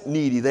always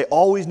needy. They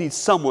always need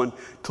someone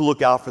to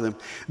look out for them.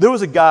 There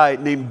was a guy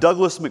named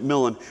Douglas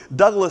Macmillan.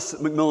 Douglas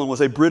Macmillan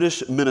was a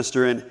British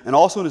minister, and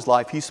also in his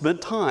life, he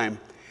spent time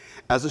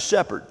as a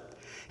shepherd.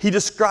 He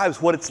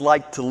describes what it's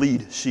like to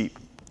lead sheep.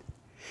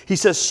 He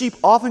says sheep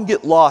often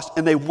get lost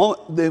and they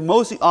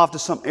mosey off to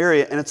some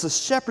area, and it's a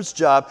shepherd's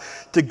job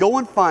to go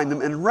and find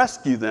them and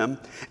rescue them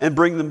and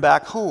bring them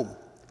back home.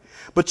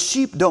 But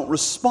sheep don't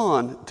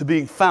respond to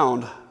being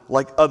found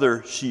like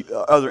other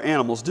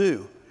animals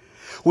do.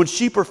 When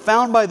sheep are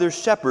found by their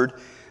shepherd,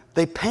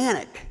 they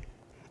panic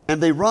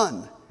and they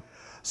run.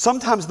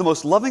 Sometimes the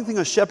most loving thing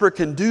a shepherd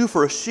can do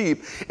for a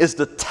sheep is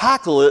to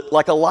tackle it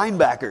like a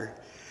linebacker,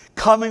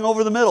 coming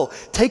over the middle,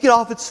 take it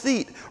off its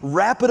feet,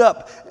 wrap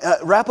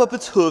up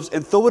its hooves,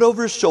 and throw it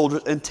over his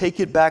shoulders and take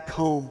it back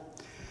home.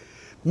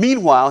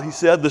 Meanwhile, he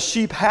said, the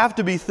sheep have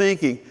to be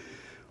thinking,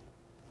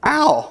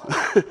 ow,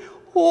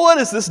 what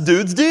is this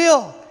dude's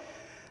deal?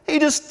 He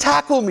just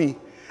tackled me.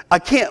 I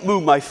can't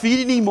move my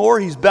feet anymore.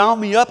 He's bound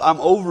me up. I'm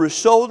over his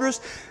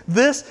shoulders.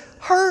 This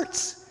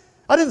hurts.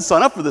 I didn't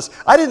sign up for this.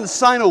 I didn't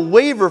sign a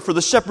waiver for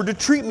the shepherd to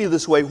treat me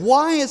this way.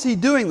 Why is he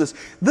doing this?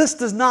 This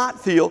does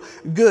not feel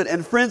good.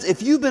 And friends,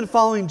 if you've been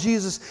following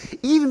Jesus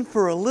even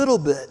for a little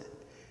bit,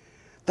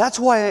 that's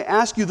why I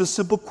ask you the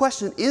simple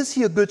question, is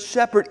He a good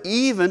shepherd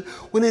even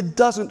when it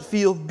doesn't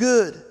feel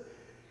good?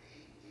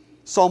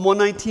 Psalm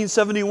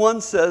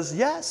 119:71 says,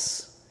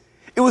 yes.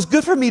 It was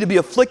good for me to be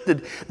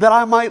afflicted, that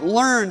I might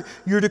learn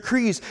your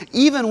decrees,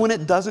 even when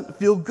it doesn't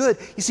feel good.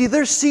 You see,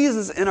 there's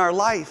seasons in our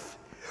life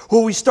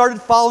where we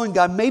started following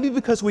God, maybe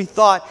because we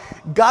thought,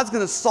 God's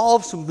going to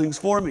solve some things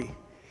for me.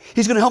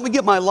 He's going to help me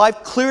get my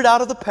life cleared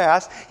out of the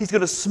past. He's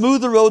going to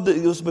smooth the road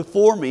that was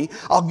before me.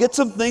 I'll get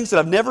some things that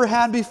I've never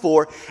had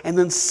before. And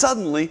then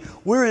suddenly,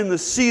 we're in the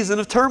season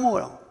of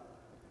turmoil.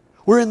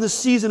 We're in the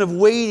season of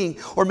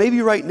waiting. Or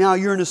maybe right now,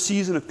 you're in a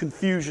season of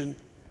confusion.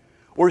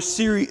 or a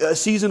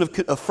season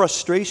of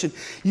frustration.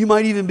 You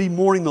might even be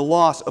mourning the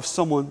loss of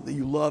someone that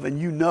you love, and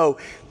you know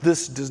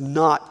this does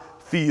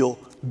not feel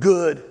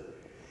good.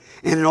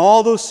 And in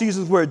all those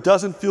seasons where it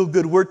doesn't feel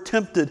good, we're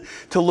tempted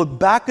to look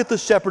back at the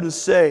shepherd and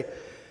say,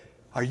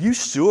 are you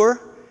sure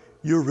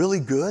you're really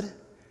good?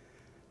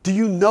 Do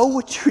you know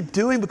what you're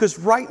doing? Because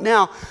right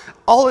now,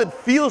 all it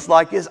feels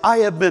like is I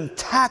have been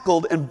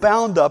tackled and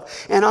bound up,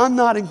 and I'm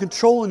not in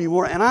control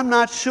anymore, and I'm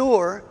not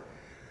sure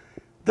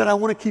that I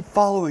want to keep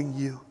following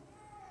you.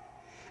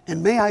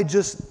 And may I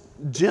just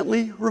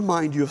gently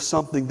remind you of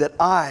something that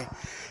I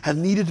have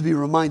needed to be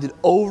reminded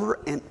over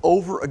and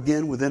over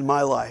again within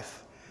my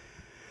life.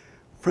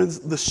 Friends,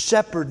 the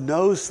shepherd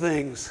knows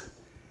things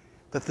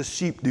that the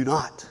sheep do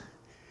not.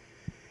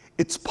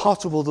 It's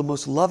possible the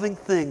most loving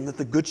thing that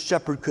the Good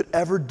Shepherd could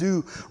ever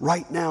do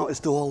right now is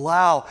to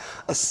allow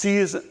a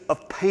season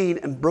of pain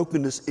and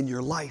brokenness in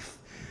your life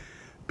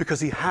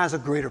because He has a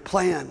greater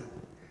plan.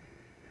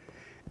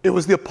 It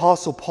was the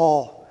Apostle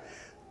Paul,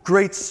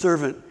 great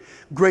servant,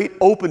 great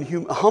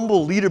open,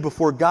 humble leader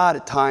before God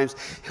at times,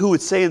 who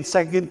would say in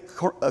 2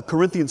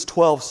 Corinthians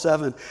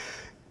 12:7,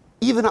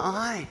 even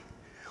I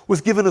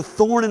was given a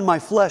thorn in my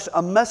flesh,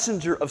 a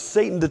messenger of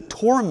Satan to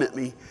torment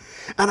me.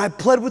 And I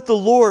pled with the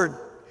Lord.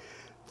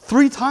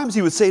 3 times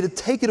he would say to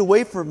take it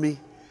away from me.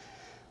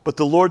 But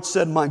the Lord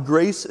said, my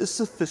grace is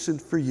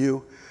sufficient for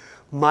you.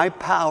 My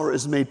power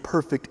is made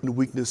perfect in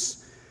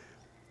weakness.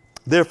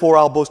 Therefore,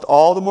 I'll boast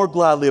all the more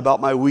gladly about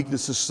my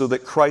weaknesses so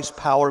that Christ's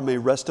power may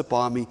rest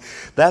upon me.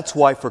 That's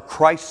why, for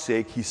Christ's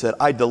sake, he said,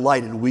 I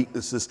delight in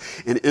weaknesses,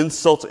 in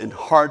insults, in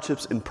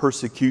hardships, in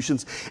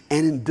persecutions,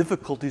 and in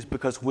difficulties,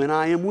 because when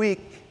I am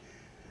weak,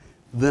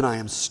 then I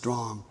am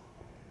strong.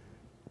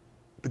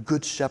 The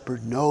Good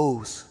Shepherd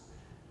knows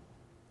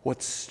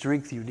what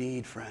strength you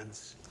need,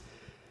 friends.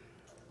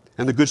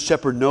 And the Good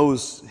Shepherd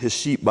knows his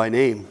sheep by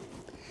name.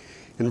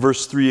 In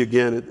verse 3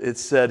 again, it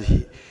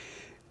said,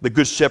 the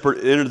Good Shepherd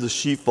enters the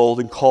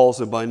sheepfold and calls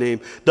them by name.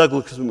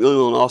 Douglas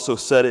McMillan also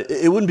said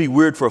it wouldn't be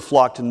weird for a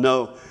flock to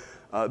know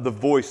the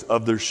voice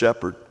of their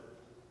shepherd.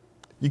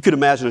 You could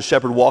imagine a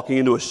shepherd walking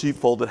into a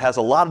sheepfold that has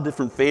a lot of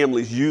different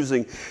families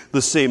using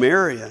the same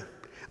area.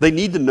 They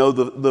need to know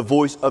the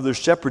voice of their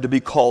shepherd to be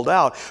called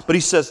out. But he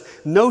says,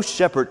 no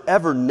shepherd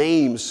ever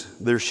names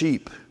their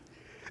sheep.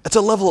 It's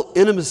a level of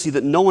intimacy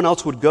that no one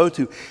else would go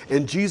to.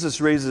 And Jesus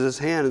raises his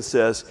hand and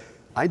says,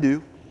 I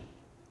do.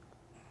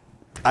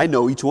 I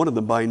know each one of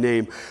them by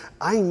name.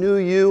 I knew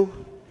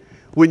you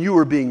when you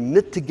were being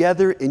knit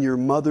together in your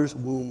mother's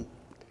womb.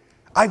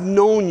 I've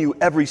known you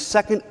every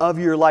second of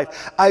your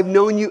life. I've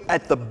known you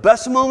at the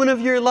best moment of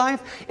your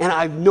life, and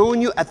I've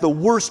known you at the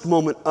worst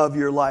moment of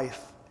your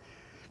life.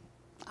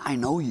 I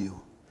know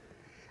you.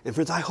 And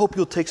friends, I hope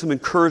you'll take some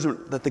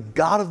encouragement that the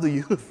God of the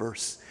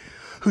universe,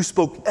 who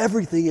spoke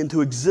everything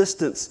into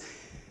existence,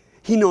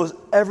 He knows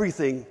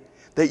everything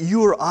that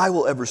you or I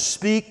will ever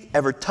speak,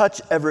 ever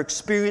touch, ever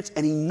experience,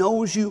 and He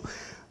knows you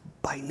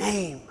by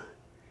name.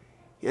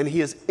 And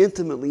He is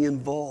intimately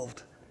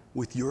involved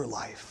with your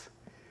life.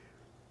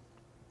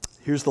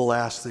 Here's the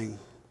last thing.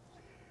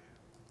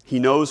 He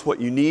knows what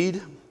you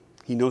need.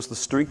 He knows the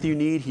strength you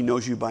need. He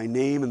knows you by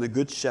name, and the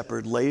Good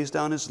Shepherd lays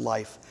down his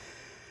life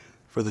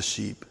for the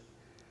sheep.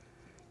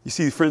 You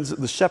see, friends,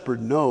 the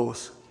shepherd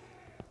knows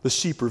the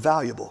sheep are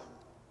valuable.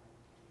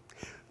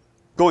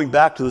 Going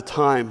back to the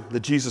time that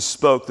Jesus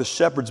spoke, the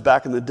shepherds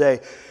back in the day,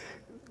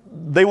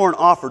 they weren't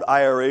offered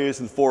IRAs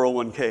and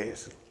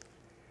 401ks.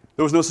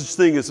 There was no such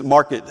thing as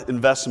market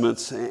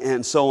investments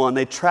and so on.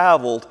 They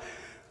traveled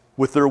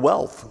with their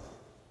wealth.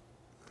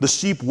 The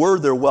sheep were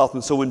their wealth.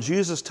 And so when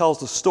Jesus tells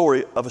the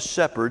story of a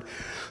shepherd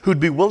who'd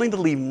be willing to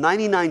leave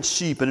 99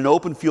 sheep in an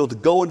open field to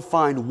go and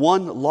find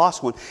one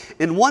lost one,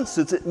 in one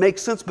sense it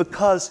makes sense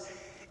because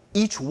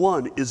each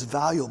one is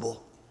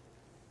valuable.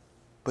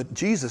 But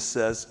Jesus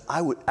says,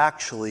 I would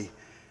actually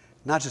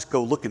not just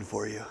go looking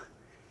for you,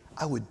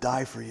 I would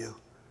die for you.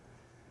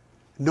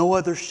 No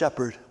other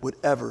shepherd would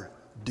ever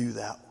do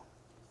that.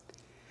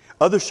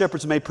 Other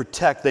shepherds may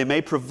protect, they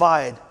may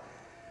provide,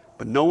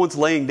 but no one's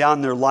laying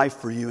down their life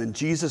for you. And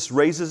Jesus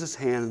raises his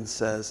hand and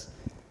says,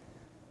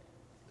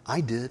 I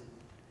did.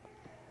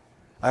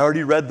 I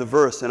already read the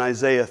verse in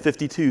Isaiah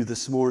 52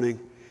 this morning.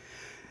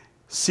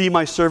 See,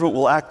 my servant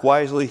will act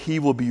wisely. He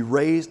will be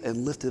raised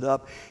and lifted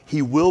up.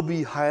 He will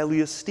be highly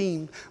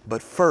esteemed.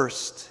 But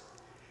first,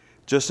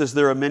 just as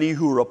there are many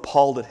who are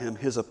appalled at him,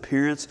 his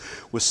appearance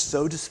was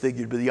so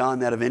disfigured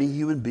beyond that of any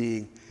human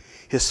being,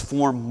 his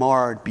form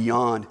marred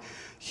beyond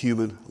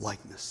human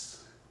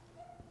likeness.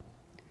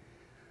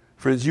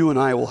 Friends, you and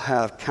I will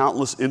have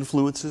countless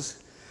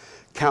influences,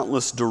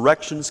 countless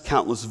directions,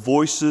 countless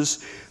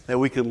voices that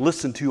we can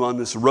listen to on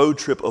this road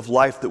trip of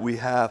life that we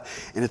have.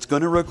 And it's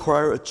going to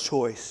require a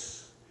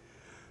choice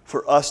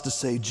for us to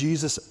say,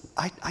 Jesus,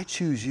 I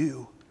choose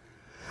you.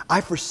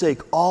 I forsake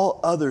all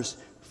others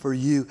for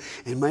you.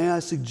 And may I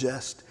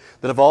suggest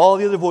that of all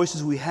the other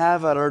voices we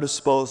have at our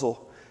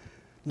disposal,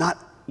 not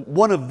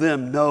one of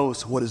them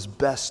knows what is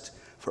best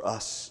for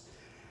us,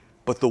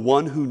 but the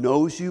one who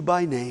knows you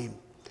by name,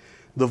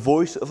 the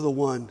voice of the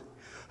one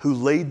who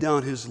laid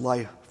down his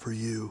life for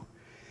you,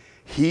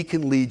 he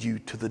can lead you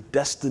to the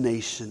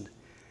destination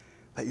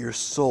that your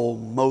soul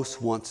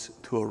most wants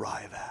to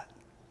arrive at.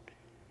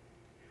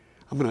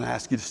 I'm going to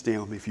ask you to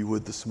stand with me if you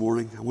would this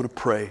morning. I want to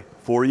pray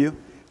for you,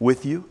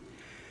 with you,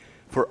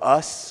 for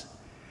us.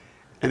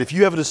 And if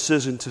you have a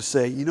decision to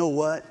say, you know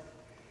what?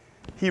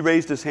 He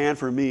raised his hand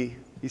for me.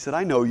 He said,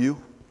 I know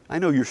you. I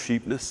know your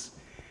sheepness.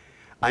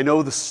 I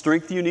know the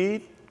strength you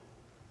need.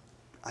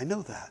 I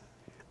know that.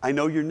 I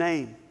know your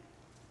name.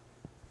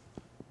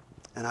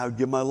 And I would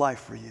give my life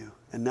for you.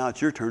 And now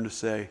it's your turn to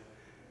say,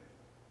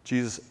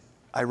 Jesus,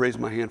 I raise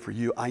my hand for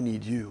you. I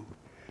need you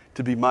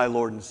to be my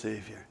Lord and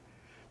Savior,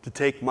 to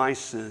take my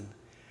sin,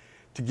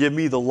 to give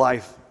me the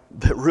life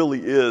that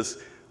really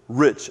is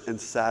rich and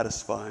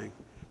satisfying,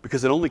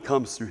 because it only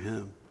comes through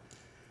him.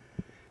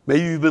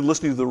 Maybe you've been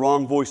listening to the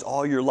wrong voice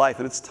all your life,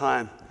 and it's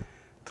time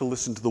to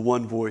listen to the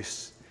one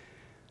voice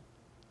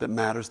that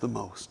matters the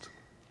most.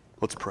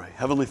 Let's pray.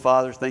 Heavenly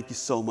Father, thank you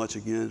so much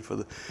again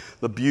for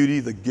the beauty,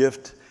 the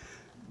gift,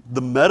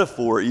 the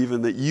metaphor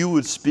even, that you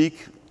would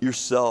speak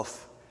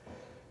yourself.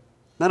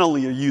 Not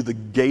only are you the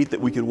gate that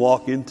we can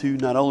walk into,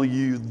 not only are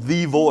you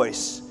the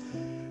voice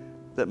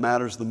that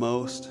matters the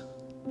most,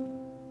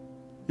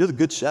 you're the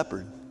good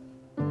shepherd.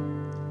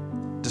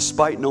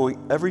 Despite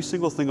knowing every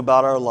single thing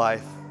about our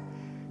life,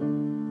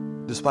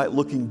 despite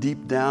looking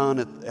deep down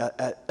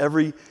at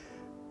every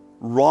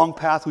wrong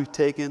path we've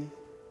taken,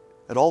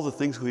 at all the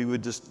things we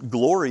would just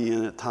glory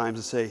in at times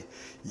and say,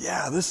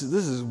 yeah, this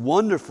is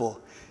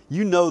wonderful.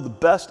 You know the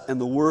best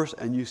and the worst,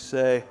 and you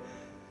say,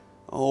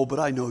 oh, but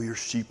I know your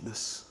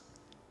sheepness.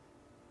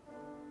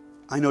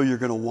 I know you're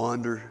going to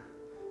wander.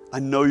 I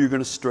know you're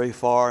going to stray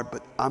far,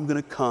 but I'm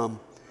going to come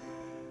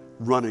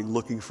running,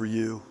 looking for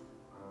you.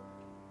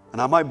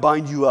 And I might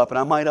bind you up, and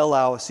I might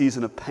allow a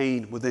season of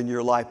pain within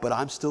your life, but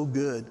I'm still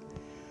good.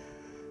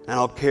 And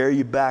I'll carry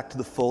you back to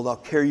the fold. I'll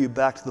carry you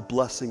back to the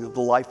blessing of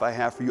the life I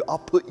have for you. I'll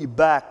put you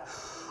back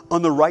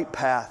on the right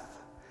path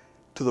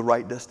to the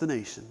right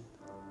destination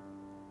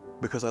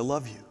because I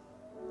love you.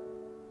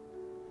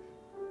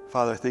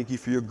 Father, I thank you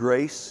for your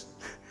grace.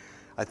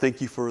 I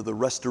thank you for the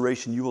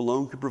restoration you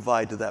alone can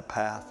provide to that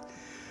path.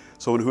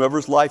 So in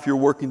whoever's life you're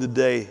working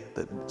today,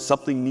 that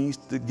something needs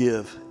to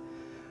give,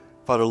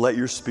 Father, let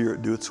your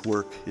Spirit do its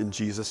work in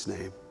Jesus'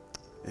 name.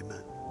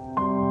 Amen.